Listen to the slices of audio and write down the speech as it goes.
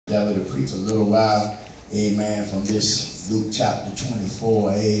devil to preach a little while, amen, from this Luke chapter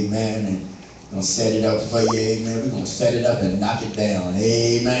 24, amen, and we're going to set it up for you, amen. We're going to set it up and knock it down,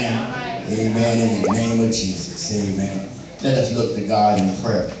 amen, amen, in the name of Jesus, amen. Let us look to God in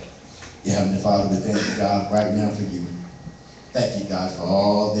prayer. Dear Heavenly Father, we thank you, God, right now for you. Thank you, God, for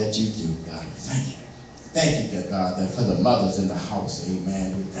all that you do, God. Thank you. Thank you, dear God, that for the mothers in the house,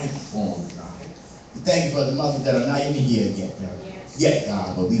 amen. We thank you for them, God. We thank you for the mothers that are not even here yet, God. Yet,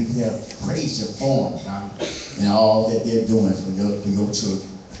 God, but we praise you for them, God, and all that they're doing for your children.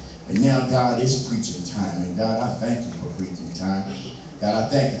 And now, God, it's preaching time, and God, I thank you for preaching time. God, I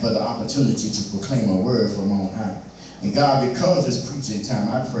thank you for the opportunity to proclaim a word from on high. And God, because it's preaching time,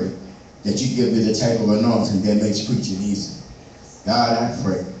 I pray that you give me the type of anointing that makes preaching easy. God, I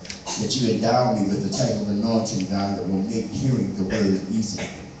pray that you endow me with the type of anointing, God, that will make hearing the word easy.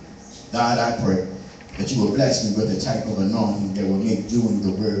 God, I pray that you will bless me with the type of anointing that will make doing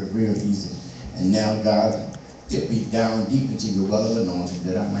the word real easy. And now, God, get me down deep into your well of anointing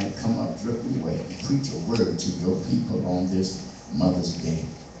that I might come up dripping away and preach a word to your people on this Mother's Day.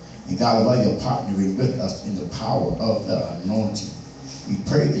 And God, while you're partnering with us in the power of the anointing, we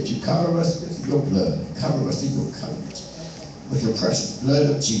pray that you cover us with your blood, cover us in your covenant, with the precious blood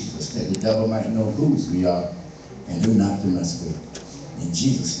of Jesus, that the devil might know whose we are and who not to mess with. In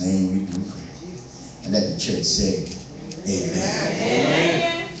Jesus' name we do pray. And let the church say, amen.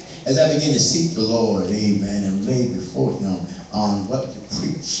 Amen. As I begin to seek the Lord, amen, and lay before him on what to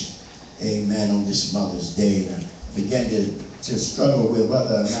preach, amen, on this Mother's Day, and I began to struggle with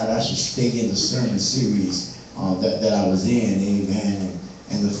whether or not I should stay in the sermon series that I was in, amen.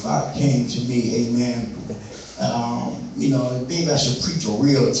 And the thought came to me, amen, maybe I should preach a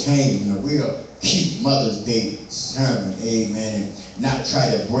real tame, a real cute Mother's Day sermon, amen, and not try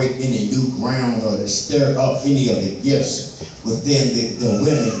to break any new ground or to stir up any of the gifts within the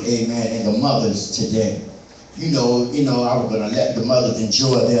women, amen, and the mothers today. I was going to let the mothers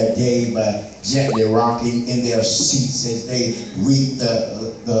enjoy their day by gently rocking in their seats as they read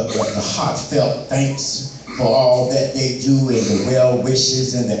the heartfelt thanks for all that they do and the well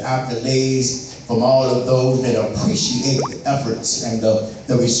wishes and the accolades from all of those that appreciate the efforts and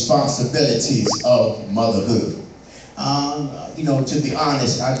the responsibilities of motherhood. To be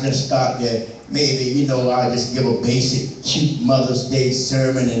honest, I just thought that maybe, I'll just give a basic, cute Mother's Day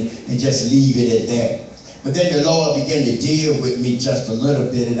sermon and just leave it at that. But then the Lord began to deal with me just a little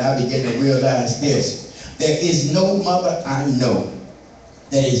bit, and I began to realize this. There is no mother I know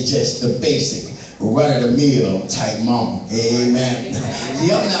that is just the basic, run-of-the-mill type mama. Amen.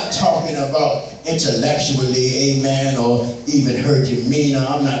 See, I'm not talking about intellectually, amen, or even her demeanor.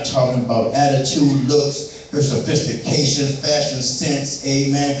 I'm not talking about attitude, looks, her sophistication, fashion sense,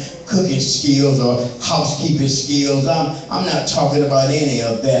 amen, cooking skills or housekeeping skills. I'm not talking about any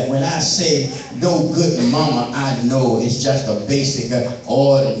of that. When I say no good mama I know, it's just a basic,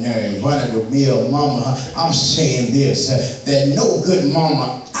 ordinary, run-of-the-mill mama. I'm saying this, that no good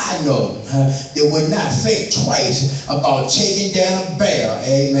mama I know that would not think twice about taking down a bear,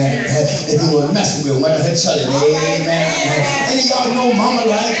 amen, if you were messing with one of her children, amen. Any of y'all know mama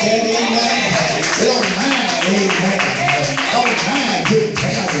like that, amen? They don't mind, amen. Don't mind getting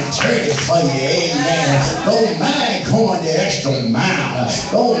down and dirty for you, amen. Don't mind going the extra mile.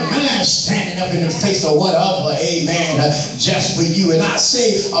 Don't mind standing up in the face of whatever, amen, just for you. And I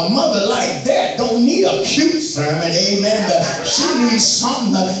say a mother like that don't need a cute sermon, amen, but she needs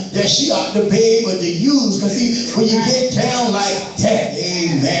something that she ought to be able to use. Because see, when you get down like that,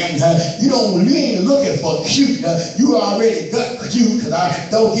 amen, you ain't looking for cute. You already got cute, because I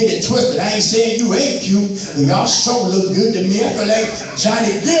don't get it twisted. I ain't saying you ain't cute. Y'all sure look good to me. I feel like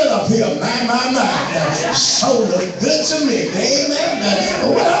Johnny Gill up here, my. So look good to me,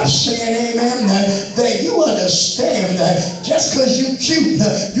 amen. What I'm saying, amen, that you understand that just because you cute,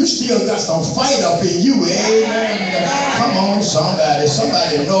 you still got some fight up in you, amen. Come on, somebody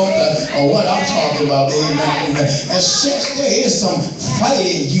know what I'm talking about, amen. And since there is some fight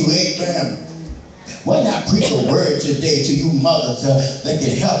in you, amen, why not preach a word today to you mothers that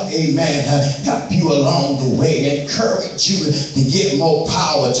can help, amen, help you along the way, encourage you to get more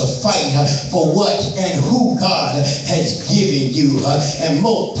power to fight for what and who God has given you, and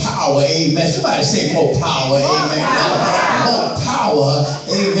more power, amen. Somebody say more power, amen. More power,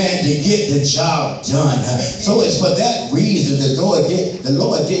 amen, to get the job done. So it's for that reason the Lord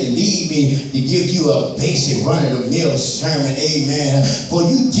didn't lead me to give you a basic run-of-the-mill sermon, amen. For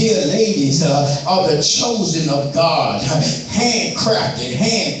you dear ladies, are the chosen of God, handcrafted,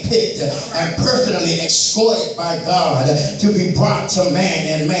 handpicked, and personally escorted by God to be brought to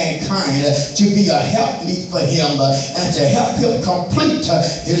man and mankind, to be a helpmeet for him and to help him complete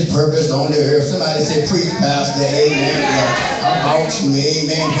his purpose on the earth. Somebody say, preach, pastor, amen. About you,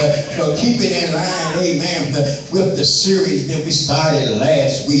 amen. So keep it in line, amen, with the series that we started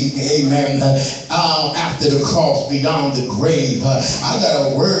last week, amen. After the cross, beyond the grave. I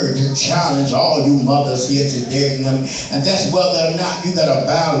got a word to challenge all you mothers here today, and that's whether or not you got a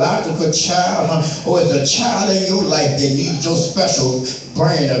biological child or is a child in your life that needs your special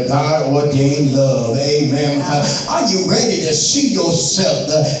brand of God-ordained love, amen. Are you ready to see yourself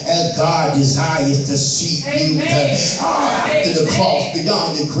as God desires to see you? After the cross,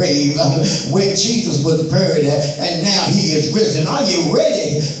 beyond the grave, when Jesus was buried and now he is risen. Are you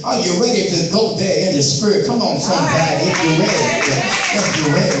ready? Are you ready to go there in the spirit? Come on, somebody, if you're ready. If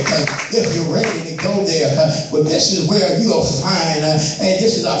you're ready. If you're ready to go there. But this is where you'll find, and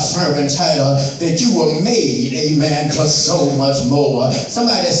this is our sermon title, that you were made, amen, for so much more.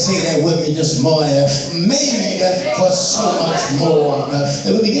 Somebody say that with me this morning. Made for so much more.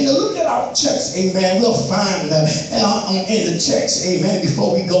 And we begin to look at our text, amen. We'll find in the text, amen,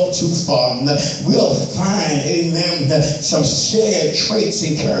 before we go too far, we'll find, amen, some shared traits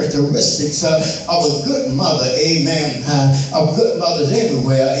and characteristics of a good mother, amen, of good mothers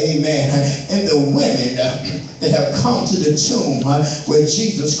everywhere, amen, and the women that have come to the tomb where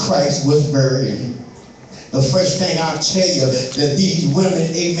Jesus Christ was buried. The first thing I'll tell you that these women,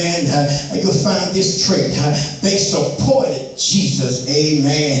 amen, you'll find this trait. They supported Jesus,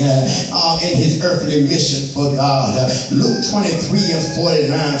 amen, in his earthly mission for God. Luke 23 and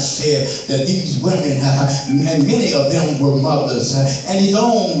 49 said that these women, and many of them were mothers, and his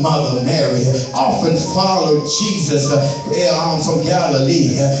own mother, Mary, often followed Jesus from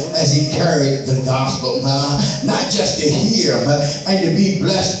Galilee as he carried the gospel. Not just to hear and to be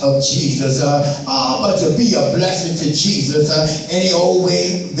blessed of Jesus, but to be a blessing to Jesus any old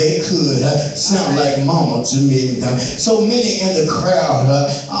way they could. Sound like mama to me. So many in the crowd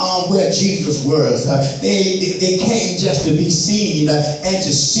where Jesus was, they came just to be seen and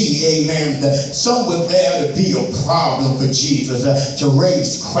to see, amen. Some were there to be a problem for Jesus, to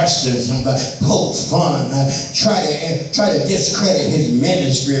raise questions and poke fun, try to discredit his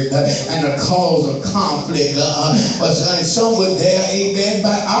ministry and to cause a conflict. But some were there, amen,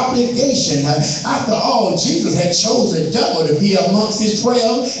 by obligation. After all, Jesus had chosen double to be amongst his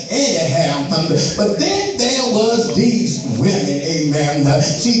 12 anyhow. But then there was these women, amen.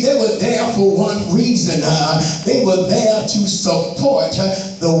 See, they were there for one reason. They were there to support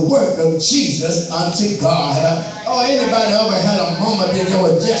the work of Jesus unto God. Oh, anybody ever had a moment that they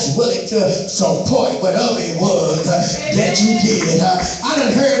were just willing to support whatever it was that you did? I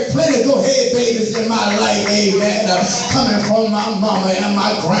done heard plenty go ahead babies in my life, amen, coming from my mama and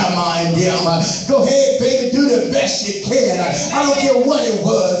my grandma and them. Go ahead, baby, do the best you can. I don't care what it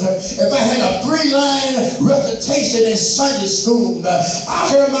was. If I had a 3-line recitation in Sunday school, I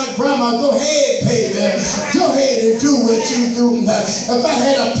heard my grandma, go ahead, baby, go ahead and do what you do. If I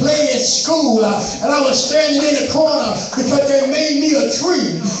had a play at school and I was standing in the corner because they made me a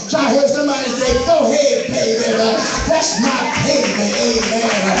tree, so I heard somebody say, go ahead, baby, that's my baby,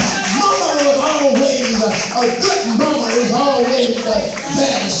 amen. Mama was always, a good mama is always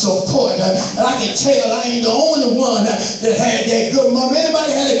there to support. And I can tell I ain't the only one that had that good mama.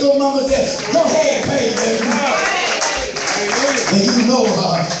 Anybody had a good mama that go ahead, baby. And you know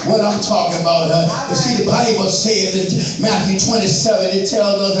what I'm talking about. You see, the Bible says in Matthew 27, it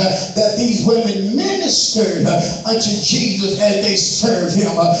tells us that these women ministered unto Jesus as they served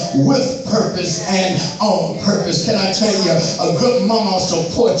him with purpose and on purpose. Can I tell you, a good mama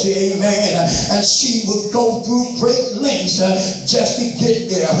support you, amen. And she would go through great lengths just to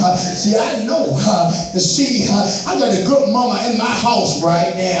get there. See, I know, I got a good mama in my house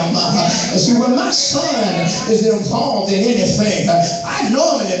right now. And see, when my son is involved in anything, I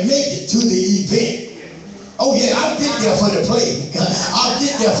normally make it to the event. Oh yeah, I'll get there for the play. I'll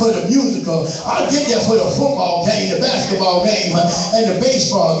get there for the musical. I'll get there for the football game, the basketball game, and the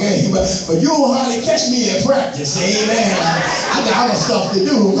baseball game. But you won't hardly catch me in practice, amen. I got other stuff to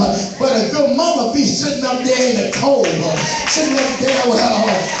do. But a good mama be sitting up there in the cold, sitting up there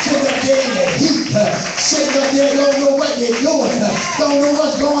sitting up there in the heat, sitting up there don't know what they're doing, don't know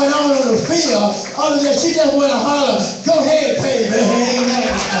what's going on the field. Other than she just want to holler, go ahead, baby, amen.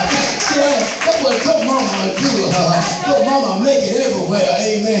 Yeah, That's what good mama do. Good mama make it everywhere.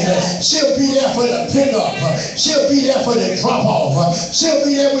 Amen. She'll be there for the pickup. She'll be there for the drop off. She'll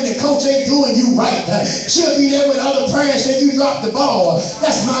be there when the coach ain't doing you right. She'll be there when other parents say you dropped the ball.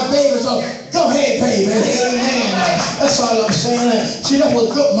 That's my baby. So go ahead, baby. Amen. That's all I'm saying. See, that's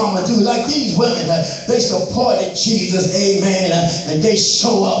what good mama do. Like these women, they supported Jesus. Amen. And they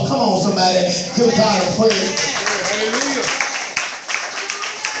show up. Come on, somebody. Give God a praise.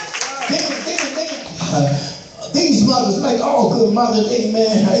 These mothers, like all good mothers,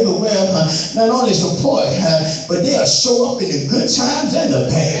 amen, everywhere, not only support, but they'll show up in the good times and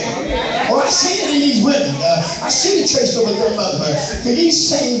the bad. Oh, I see it in these women. I see the trace of a good mother. These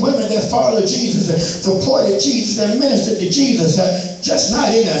same women that follow Jesus, supported Jesus, and ministered to Jesus, just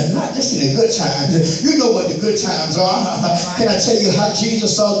not just in the good times. You know what the good times are. Can I tell you how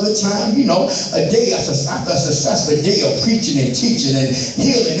Jesus saw good times? You know, a day after a successful day of preaching and teaching and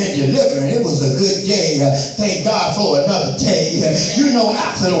healing and delivering. It was a good day. Thank God for another day. You know,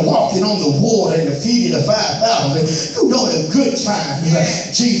 after the walking on the water and the feeding of 5,000, you know the good times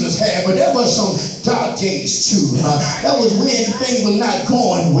Jesus had. But there was some dark days too. That was when things were not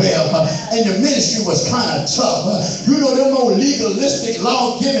going well, and the ministry was kind of tough. You know, them old legalistic,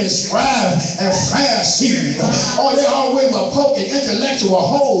 law-giving scribes and Pharisees. Oh, they always were poking intellectual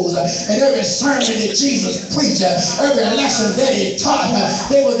holes in every sermon that Jesus preached, every lesson that he taught.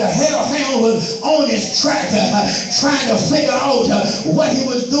 They were the hellhound was on his track, trying to figure out what he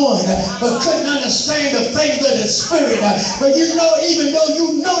was doing, but couldn't understand the things of the Spirit. But you know, even though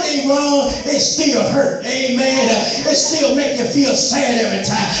you know they wrong, it still hurt. Amen. It still make you feel sad every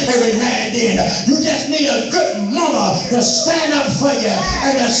time, every now and then. You just need a good mama to stand up for you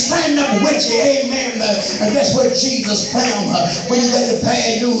and to stand up with you. Amen. And that's what Jesus found when he got the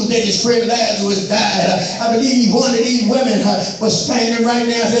bad news that his friend Lazarus died. I believe one of these women was standing right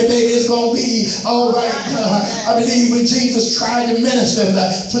now and said, baby, it's going to be all right. I believe when Jesus tried to minister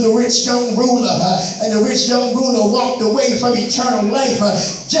to the rich young ruler, and the rich young ruler walked away from eternal life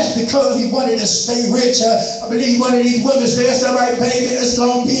just because he wanted to stay rich. I believe one of these women said, it's all right, baby, it's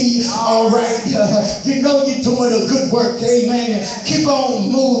going to be all right. You know you're doing a good work. Amen. Keep on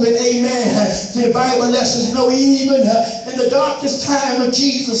moving. Amen. The Bible lets us know even in the darkest time of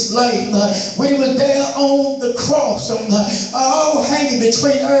Jesus' life, when he was there on the cross, all hanging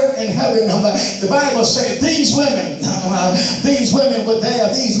between earth and heaven, the Bible said these women were there,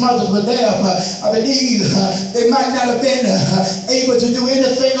 these mothers were there. I believe they might not have been able to do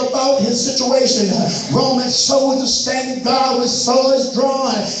anything about his situation. Roman soldiers standing guard with swords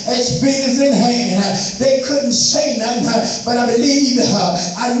drawn as spears in hand. They couldn't say nothing, but I believe,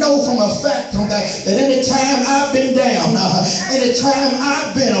 I know from a fact that any time I've been down, any time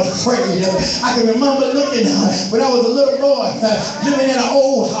I've been afraid, I can remember looking when I was a little boy, living in an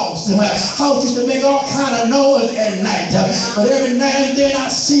old house. The house used to make all kind of noise at night, but every now and then I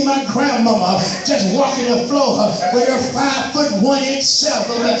see my grandmama just walking the floor with her 5'1" self,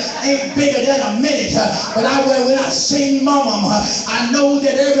 ain't bigger than a minute. But when I seen mama, I know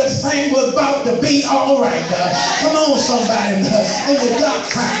that everything was about to be all right. Come on, somebody. In the dark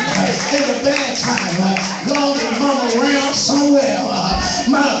time, in the bad time, long as mama around somewhere.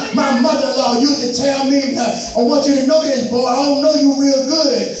 My mother-in-law used to tell me, I want you to know this, boy, I don't know you real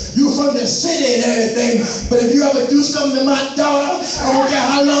good. You from the city and everything, but if you ever do something to my daughter, I don't care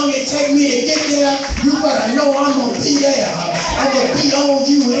how long it take me to get there, you better know I'm going to be there. I'm going to be on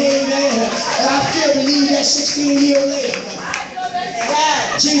you, amen. And I still believe that 16 years later,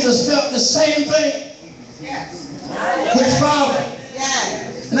 Jesus felt the same thing. His Father.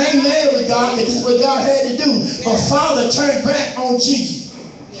 And I ain't mad with God, because this is what God had to do. But Father turned back on Jesus.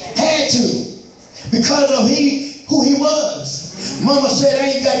 Had to. Because of who he was. Mama said, I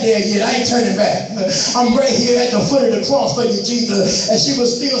ain't got there yet. I ain't turning back. I'm right here at the foot of the cross for you, Jesus. And she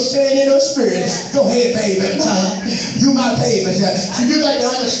was still saying in her spirit, go ahead, baby. You my baby. So you got to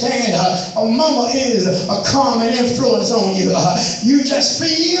understand, a mama is a calming influence on you. You just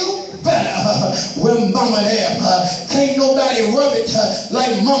feel better when mama there. Can't nobody rub it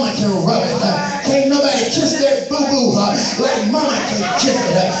like mama can rub it. Can't nobody kiss that boo-boo like mama can kiss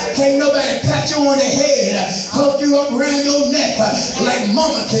it. Can't nobody pat you on the head, hook you up around your neck like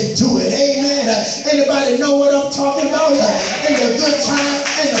mama can do it. Amen. Anybody know what I'm talking about? In the good time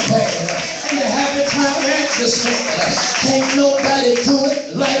and the bad. In the happy time and the sad. Can't nobody do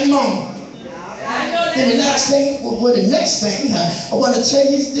it like mama. And the next thing I want to tell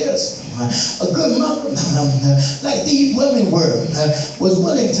you is this. A good mother, like these women were, was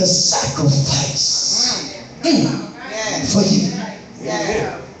willing to sacrifice for you.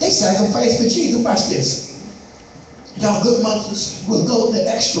 They sacrificed for Jesus. Watch this. Y'all good mothers will go the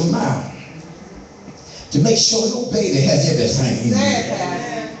extra mile to make sure your baby has everything he needs.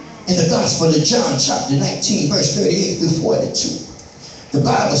 In the Gospel of John, chapter 19, verse 38 through 42, the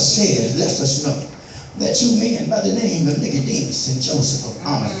Bible says, lets us know that two men by the name of Nicodemus and Joseph of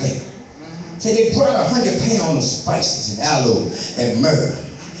Arimathea, so they brought 100 pounds of spices and aloe and myrrh.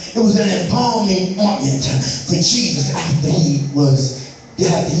 It was an embalming ointment for Jesus after he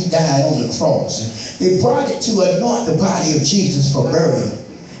died on the cross. They brought it to anoint the body of Jesus for burial,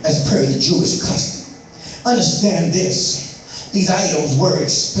 as per the Jewish custom. Understand this. These items were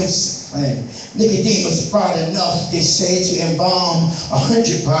expensive. And Nicodemus brought enough, they said, to embalm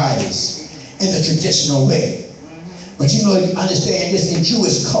 100 bodies in the traditional way. But you know, you understand this in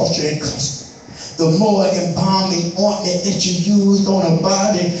Jewish culture and custom. The more embalming ointment that you used on a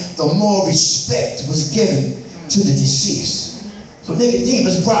body, the more respect was given to the deceased. So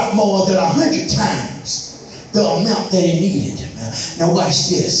Nicodemus brought more than 100 times the amount that he needed. Now watch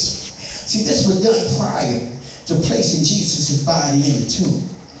this. See, this was done prior to placing Jesus' body in the tomb.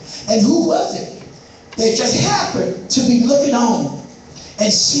 And who was it that just happened to be looking on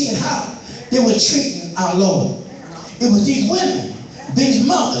and seeing how they were treating our Lord? It was these women, these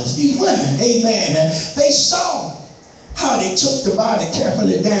mothers, these women, amen. They saw how they took the body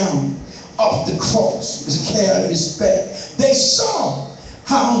carefully down off the cross with care and respect. They saw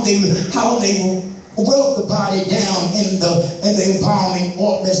how they rolled the body down in the embalming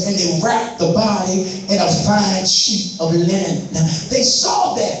ointments, and they wrapped the body in a fine sheet of linen. They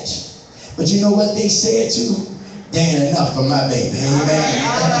saw that. But you know what they said too? There ain't enough for my baby.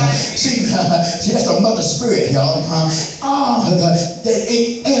 Amen. See, that's a mother spirit, y'all. There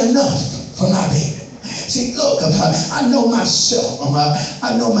ain't enough for my baby. See, look, I know myself.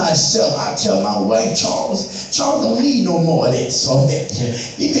 I know myself. I tell my wife, Charles don't need no more of this or that.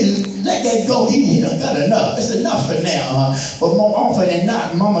 He can let that go. He done got enough. It's enough for now. But more often than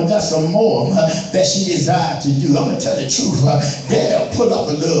not, Mama got some more that she desired to do. I'm going to tell the truth. Dad'll pull up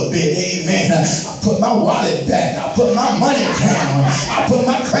a little bit. Amen. I put my wallet back. I put my money down. I put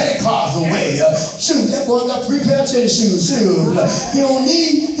my credit cards away. Shoot, that boy got 3 pairs of shoes. He don't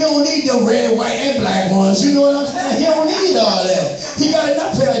need the red, white, and black ones. You know what I'm saying? He don't need all that. He got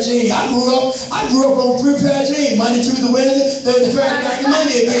enough pair of jeans. I grew up on 3 pair of jeans. Monday, Tuesday, Wednesday, Thursday, Friday, back to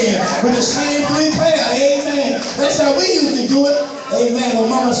Monday again. With the same 3 pair. Amen. That's how we used to do it. Amen. When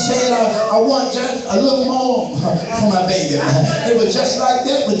Mama said, I want just a little more for my baby. It was just like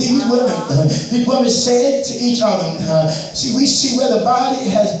that with these women. These women said to each other, see, we see where the body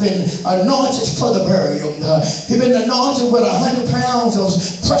has been anointed for the burial. He's been anointed with 100 pounds of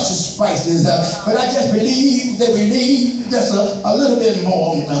precious spices. But I just believe that we need just a little bit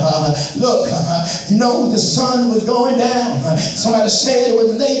more. Look, you know, the sun was going down. Somebody said it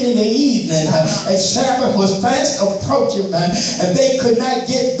was late in the evening. And Sabbath was fast approaching. And they could not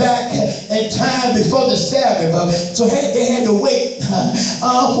get back in time before the Sabbath. So they had to wait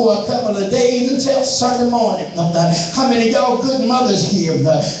for a couple of days until Sunday morning. How many of y'all good mothers here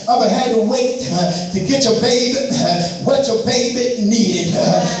ever had to wait to get your baby what your baby needed?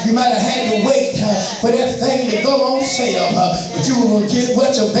 You might have had to wait for that thing to go on sale, but you were going to get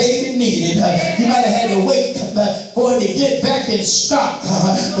what your baby needed. You might have had to wait for it to get back in stock,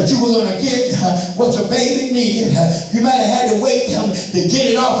 but you were going to get what your baby needed. You might have had to wait to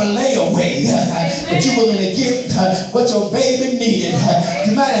get it off a layaway, but you were going to get what your baby needed.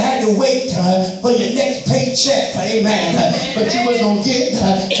 You might have had to wait for your next paycheck, amen, but you were going to get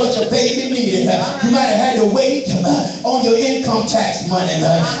what your baby needed. You might have had to wait on your income tax money,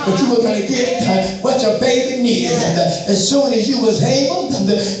 but you were going to get what your baby needed. As soon as you was able,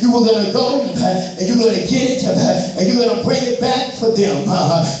 you were going to go and you're going to get it and you're going to bring it back for them.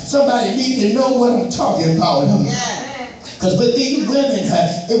 Somebody need to know what I'm talking about. Because with these women,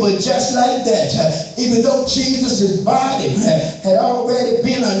 it was just like that. Even though Jesus' body had already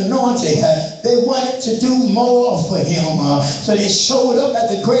been anointed, they wanted to do more for him. So they showed up at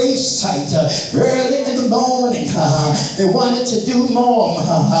the grave site early in the morning. They wanted to do more.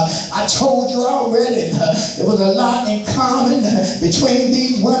 I told you already, there was a lot in common between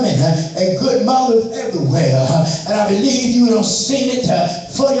these women and good mothers everywhere. And I believe you don't see it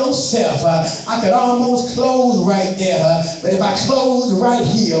for yourself. I could almost close right there. But if I close right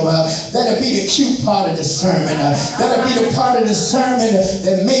here, that'll be the cute part of the sermon. That'll be the part of the sermon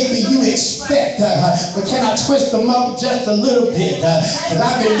that maybe you expect. But can I twist them up just a little bit? Because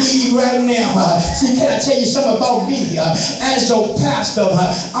I believe right now, see, can I tell you something about me? As your pastor,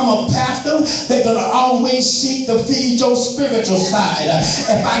 I'm a pastor that's going to always seek to feed your spiritual side.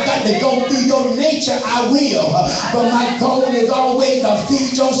 If I got to go through your nature, I will. But my goal is always to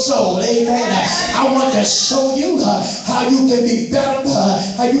feed your soul. Amen. I want to show you how you can be better,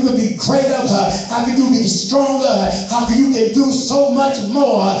 how you can be greater, how can you be stronger, how can you can do so much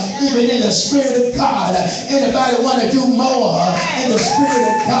more, even in the Spirit of God. Anybody want to do more in the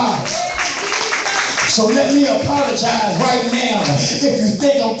Spirit of God? So let me apologize right now if you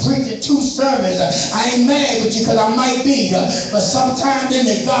think I'm preaching two sermons. I ain't mad with you because I might be, but sometimes in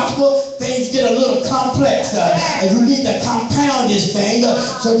the gospel, things get a little complex, and you need to compound this thing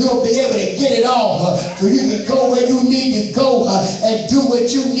so you'll be able to get it off, so you can go where you need to go and do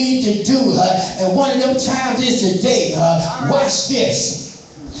what you need to do. And one of them times is today. Watch this.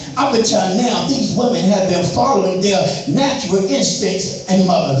 I'm going to tell you now, these women have been following their natural instincts in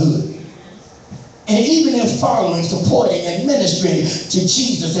motherhood. And even in following, supporting, and ministering to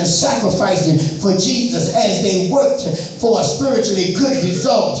Jesus and sacrificing for Jesus as they worked for a spiritually good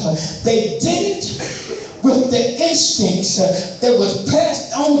result, they did it with the instincts that was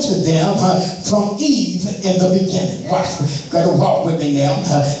passed on to them from Eve in the beginning. Watch, gotta walk with me now.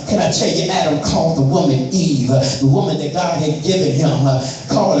 Can I tell you, Adam called the woman Eve, the woman that God had given him,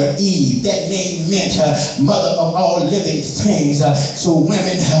 called her Eve. That name meant mother of all living things. So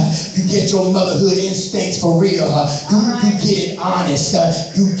women, you get your motherhood instincts for real. You get it honest.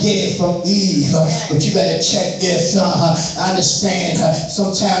 You get it from Eve. But you gotta check this. I understand.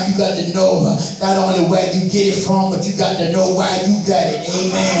 Sometimes you got to know not only where you get it from, but you got to know why you got it.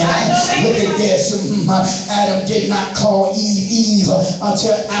 Amen. Look at this. Adam did not call Eve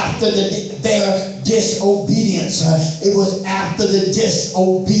until after their disobedience. It was after the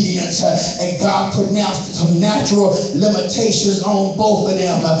disobedience, and God pronounced some natural limitations on both of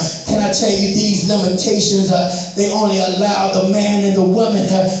them. Can I tell you, these limitations, they only allow the man and the woman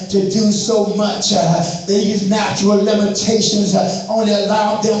to do so much. These natural limitations only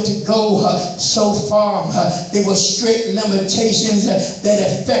allowed them to go so far. They were strict limitations that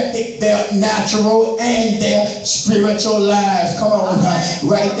affected their natural and their spiritual lives. Come on,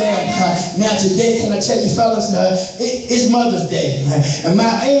 right there. Now today, can I tell you, fellas, it's Mother's Day, and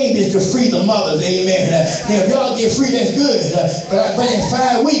my aim is to free the mothers. Amen. Now, if y'all get free, that's good. But in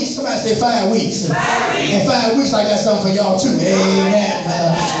 5 weeks, somebody say 5 weeks. In 5 weeks, I got something for y'all too. Amen.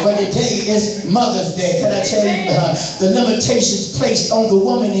 But today is Mother's Day. Can I tell you, the limitations placed on the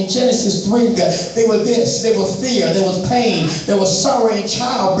woman in Genesis 3, they were this: there was fear, there was pain, there was sorrow in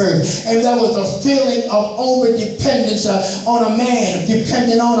childbirth, and there was a feeling of over dependence on a man,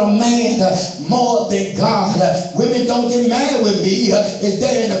 depending on a man more than God. Women, don't get mad with me. It's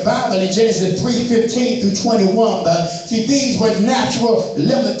there in the Bible in Genesis 3:15 through 21. See, these were natural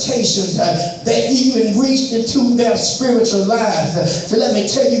limitations that even reached into their spiritual lives. So let me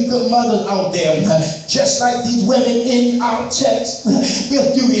tell you, good mothers out there, just like these women in our text,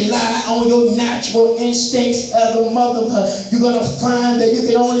 if you rely on your natural instincts as a mother, you're going to find that you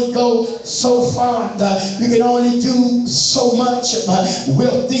can only go so far. You can only do so much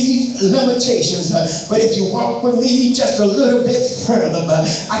with these limitations. But if you walk with me just a little bit further,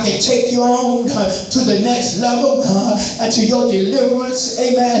 I can take you on to the next level, and to your deliverance,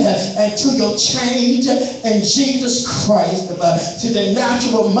 amen, and to your change in Jesus Christ. To the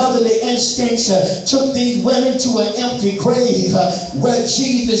natural motherly instincts took these women to an empty grave where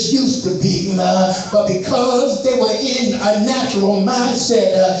Jesus used to be. But because they were in a natural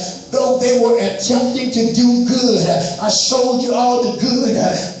mindset, though they were attempting to do good, I showed you all the good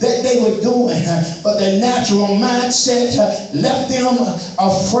that they were doing, but the natural mindset left them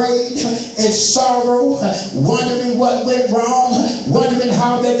afraid and sorrow, wondering what went wrong, wondering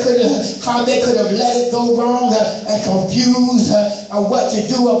how they could have let it go wrong, and confused what to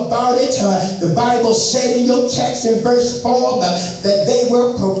do about it. The Bible said in your text in verse 4 that they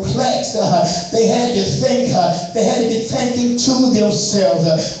were perplexed. They had to think. They had to be thinking to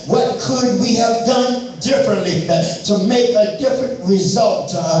themselves, what could we have done differently to make a different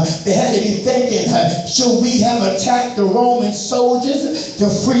result? They had to be thinking, should we have attacked the Roman soldiers to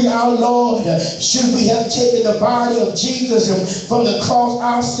free our Lord? Should we have taken the body of Jesus from the cross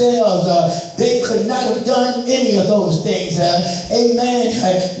ourselves? They could not have done any of those things. Amen.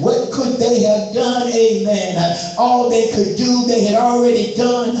 What could they have done? Amen. All they could do, they had already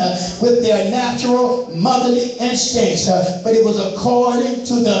done with their natural motherly instincts. But it was according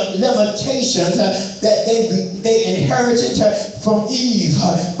to the limitations that they inherited from Eve.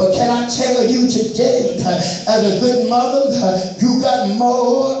 But can I tell you today, as a good mother, you got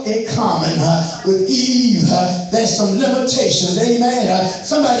more in common with Eve than some limitations. Amen.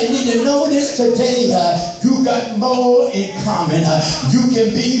 Somebody need to know this today. You got more in common. You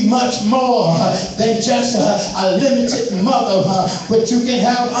can be much more than just a limited mother, but you can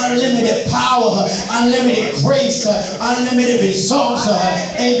have unlimited power, unlimited grace, unlimited results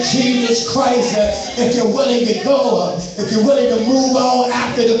in Jesus Christ. If you're willing to go, if you're willing to move on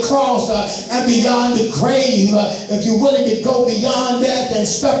after after the cross and beyond the grave. If you're willing to go beyond that and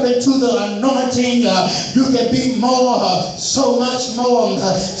step into the anointing, you can be more, so much more.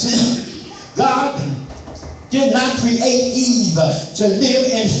 See, God did not create Eve to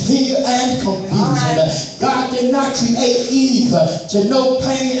live in fear and confusion. God did not create Eve to know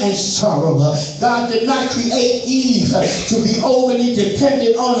pain and sorrow. God did not create Eve to be overly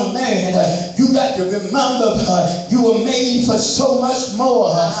dependent on a man. You got to remember, you were made for so much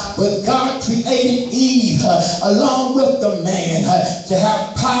more. But God created Eve along with the man to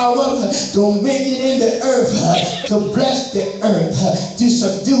have power, dominion in the earth, to bless the earth, to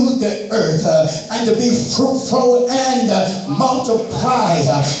subdue the earth, and to be fruitful and multiply.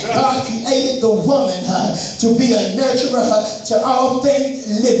 God created the woman to be a nurturer to all things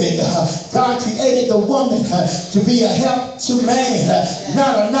living. God created the woman to be a help to man,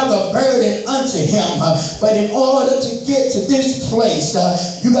 not another burden unto him. But in order to get to this place,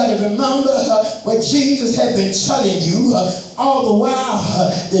 you got to remember what Jesus had been telling you all the while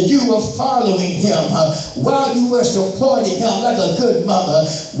that you were following him, while you were supporting him like a good mother,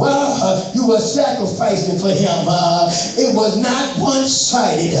 while you were sacrificing for him. It was not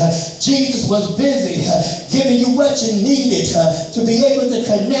one-sided. Jesus was busy giving you what you needed to be able to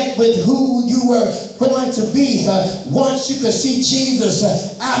connect with who you were going to be once you could see Jesus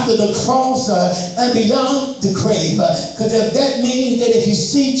after the cross and beyond the grave. Because if that means that if you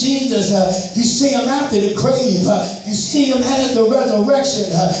see Jesus, you see him after the grave, you see him as the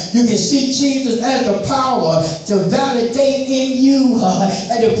resurrection, you can see Jesus as the power to validate in you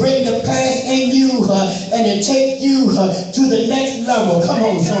and to bring the past in you and to take you to the next level. Come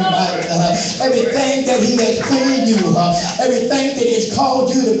on, somebody. Everything that he has given you, everything that he's called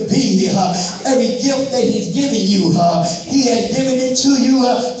you to be, every gift that he's given you, he has given it to you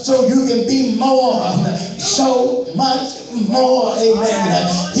so you can be more, so much more. Amen.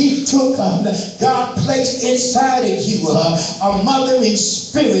 He took, God placed inside of you a mothering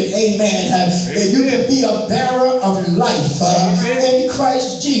spirit. Amen. That you can be a bearer of life in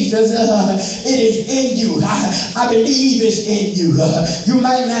Christ Jesus. It is in you. I believe it's in you. You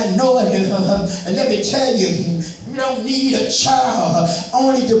might not know it. And let me tell you, you don't need a child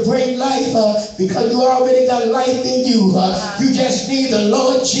only to bring life because you already got life in you. You just need the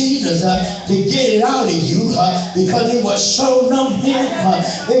Lord Jesus to get it out of you because it was shown up him.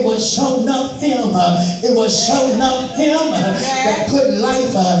 It was shown up him. It was shown up him that put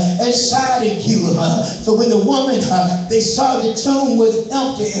life inside of you. So when the woman, they saw the tomb was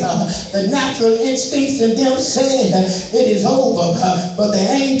empty, the natural instincts in them said, it is over. But the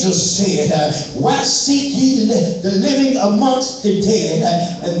angel said, why seek ye the living amongst the dead?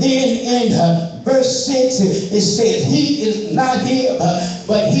 And then in verse 6 it says, he is not here,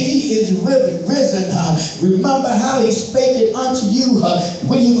 but he is risen. Remember how he spake it unto you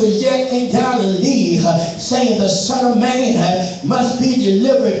when he was yet in Galilee, saying, the Son of Man must be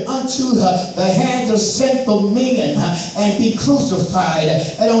delivered unto the hands of sinful men and be crucified,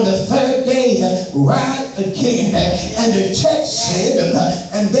 and on the third day rise again. And the text said,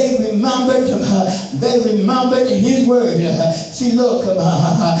 and they remembered his word. See, look,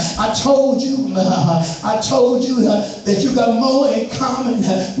 I told you that you got more in common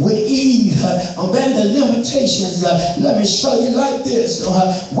with Eve than the limitations. Let me show you like this.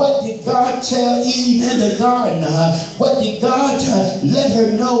 What did God tell Eve in the garden? What did God let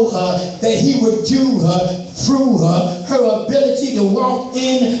her know that he would do through her ability to walk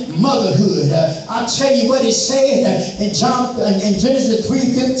in motherhood? I'll tell you what he said in Genesis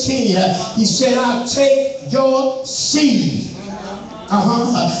 3:15. He said, I'll take your seed.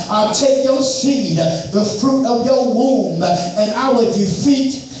 I'll take your seed, the fruit of your womb, and I will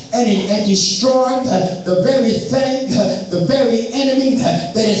defeat and destroy the very thing, the very enemy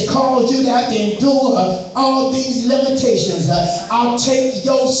that has caused you to have to endure all these limitations. I'll take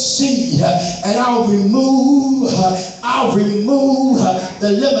your seed and I'll remove the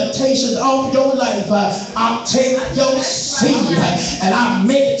limitations of your life. I'll take your seed and I'll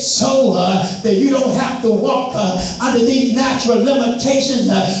make it so that you don't have to walk under these natural limitations,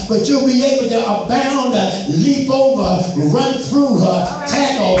 but you'll be able to abound, leap over, run through,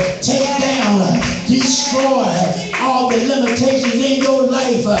 tackle, take down, destroy all the limitations in your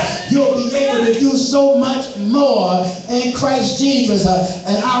life. You'll be able to do so much more in Christ Jesus.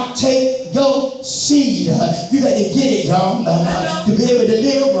 And I'll take your seed. You got to get it, y'all, to be able to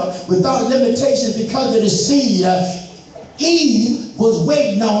live without limitations because of the seed. Eve was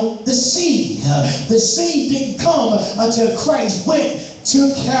waiting on the seed. The seed didn't come until Christ went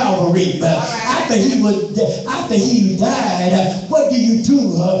to Calvary. After he died, what do you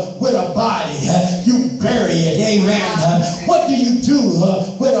do with a body? You bury it. Amen. What do you do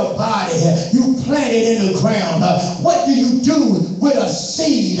with a body? You plant it in the ground. What do you do with a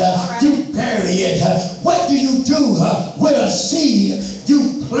seed? You bury it. What do you do with a seed?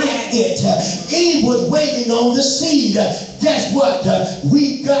 You plant it. Eve was waiting on the seed. Guess what?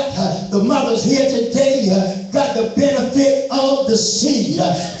 We got the mothers here today got the benefit of the seed.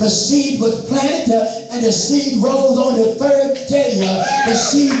 The seed was planted and the seed rose on the third day. The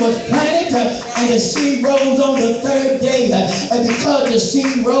seed was planted and the seed rose on the third day. And because the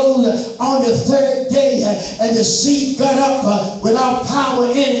seed rose on the third day and the seed got up without power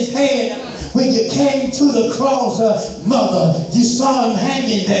in his hand, when you came to the cross, mother, you saw him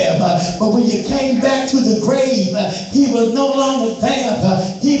hanging there. But when you came back to the grave, he was no longer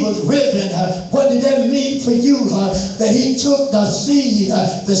there. He was risen. What did that mean for you? That he took the seed.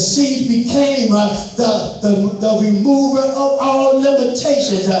 The seed became the remover of all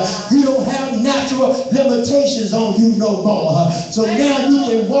limitations. You don't have natural limitations on you no more. So now you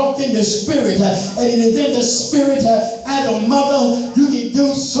can walk in the spirit. And it is in the spirit as a mother, you can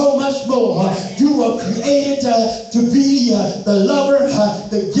do so much more. You were created to be the lover,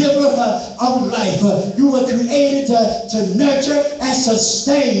 the giver of life. You were created to nurture and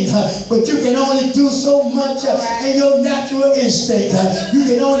sustain. But you can only do so much in your natural instinct. You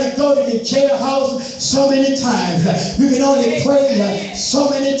can only go to the jailhouse so many times. You can only pray so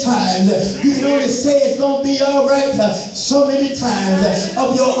many times. You can only say it's going to be all right so many times.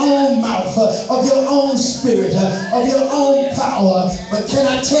 Of your own mouth, of your own spirit, of your own power. But can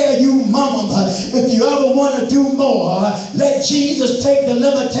I tell you, mama, if you ever want to do more, let Jesus take the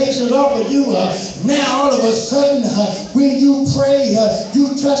limitations off of you. Now all of a sudden, when you pray, you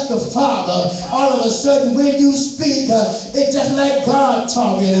trust the Father. All of a sudden, when you speak, it's just like God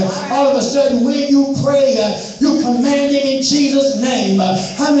talking. All of a sudden, when you pray, you command him in Jesus' name.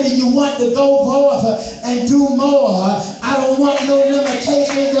 How many of you want to go forth and do more? I don't want no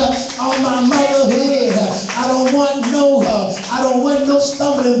limitations on my motherhood. I don't want no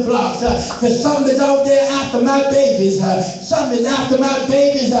stumbling blocks. Because something is out there after my babies. Something is after my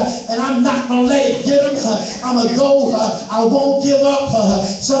babies, and I'm not going to let it get them. I'm going to go. I won't give up.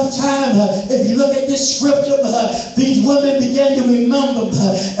 Sometimes, if you look at this scripture, these women began to remember.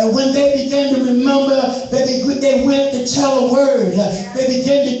 And when they began to remember, they went to tell a word. They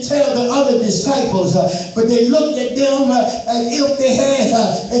began to tell the other disciples. But they looked at them as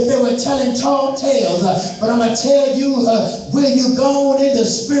if they were telling tall tales. But I'm going to tell you, when you go in the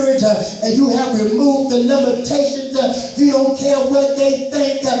spirit and you have removed the limitations, you don't care what they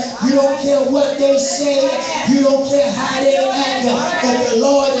think, you don't care what they say, you don't care how they act. If the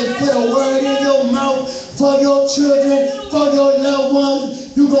Lord has put a word in your mouth for your children, for your loved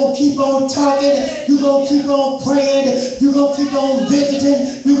ones, you're going to keep on talking, you're going to keep on praying, you're going to keep on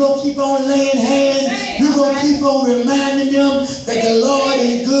visiting, you're going to keep on laying hands, you're going to keep on reminding them that the Lord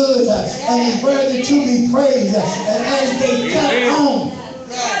is good and is worthy to be praised. And as they cut on,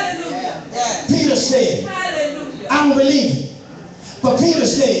 Peter said, I don't believe it. But Peter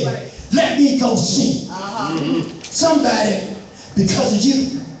said, let me go see. Somebody, because of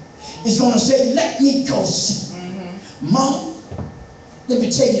you, is going to say, let me go see. Mom, let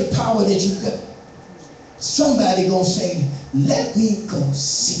me tell you the power that you got. Somebody going to say, let me go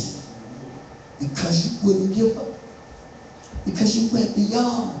see. Because you wouldn't give up. Because you went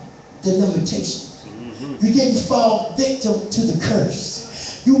beyond the limitations. You didn't fall victim to the curse.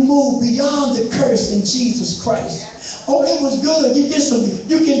 You moved beyond the curse in Jesus Christ. Oh, it was good. You did some.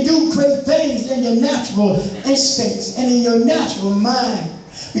 You can do great things in your natural instincts and in your natural mind.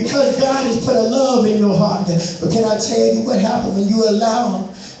 Because God has put a love in your heart. But can I tell you what happened when you allow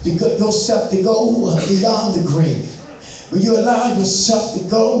yourself to go beyond the grave? When you allow yourself to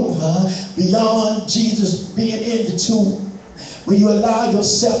go beyond Jesus being in the tomb. When you allow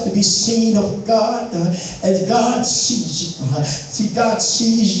yourself to be seen of God as God sees you. See, God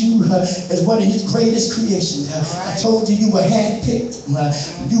sees you as one of his greatest creations. I told you you were handpicked.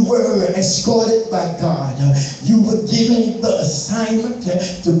 You were escorted by God. You were given the assignment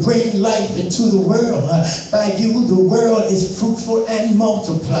to bring life into the world. By you, the world is fruitful and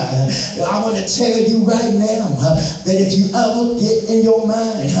multiplied. I want to tell you right now that if you ever get in your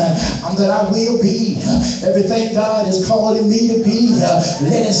mind that I will be everything God is calling me to be.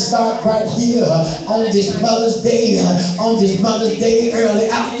 Let it start right here on this Mother's Day. On this Mother's Day early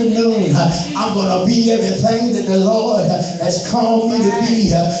afternoon, I'm going to be everything that the Lord has called me to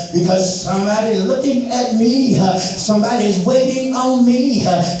be, because somebody's looking at me, somebody's waiting on me,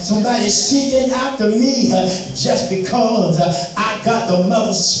 somebody's seeking after me, just because I got the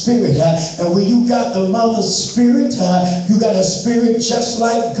mother spirit. And when you got the mother spirit, you got a spirit just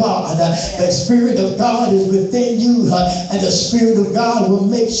like God. The Spirit of God is within you, and the Spirit of God will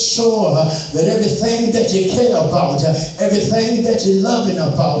make sure that everything that you care about, everything that you're loving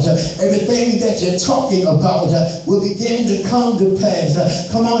about, everything that you're talking about will begin to come to pass.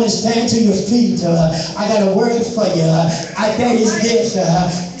 Come on and stand to your feet. I got a word for you. I got is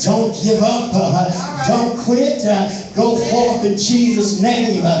this. Don't give up. Don't quit. Go forth in Jesus'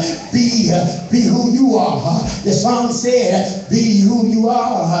 name. Be who you are. The song said, be who you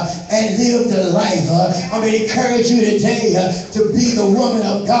are and live the life. I'm going to encourage you today to be the woman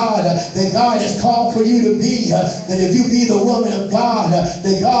of God that God has called for you to be. That if you be the woman of God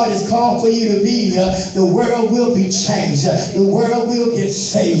that God has called for you to be, the world will be changed. The world will get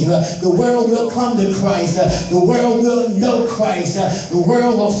saved. The world will come to Christ. The world will know Christ. The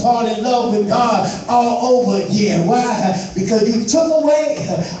world will fall in love with God all over again. Why? Because you took away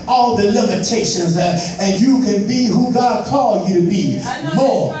all the limitations and you can be who God called you to be.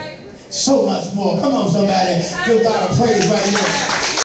 More. So much more. Come on, somebody. Give God a praise right now.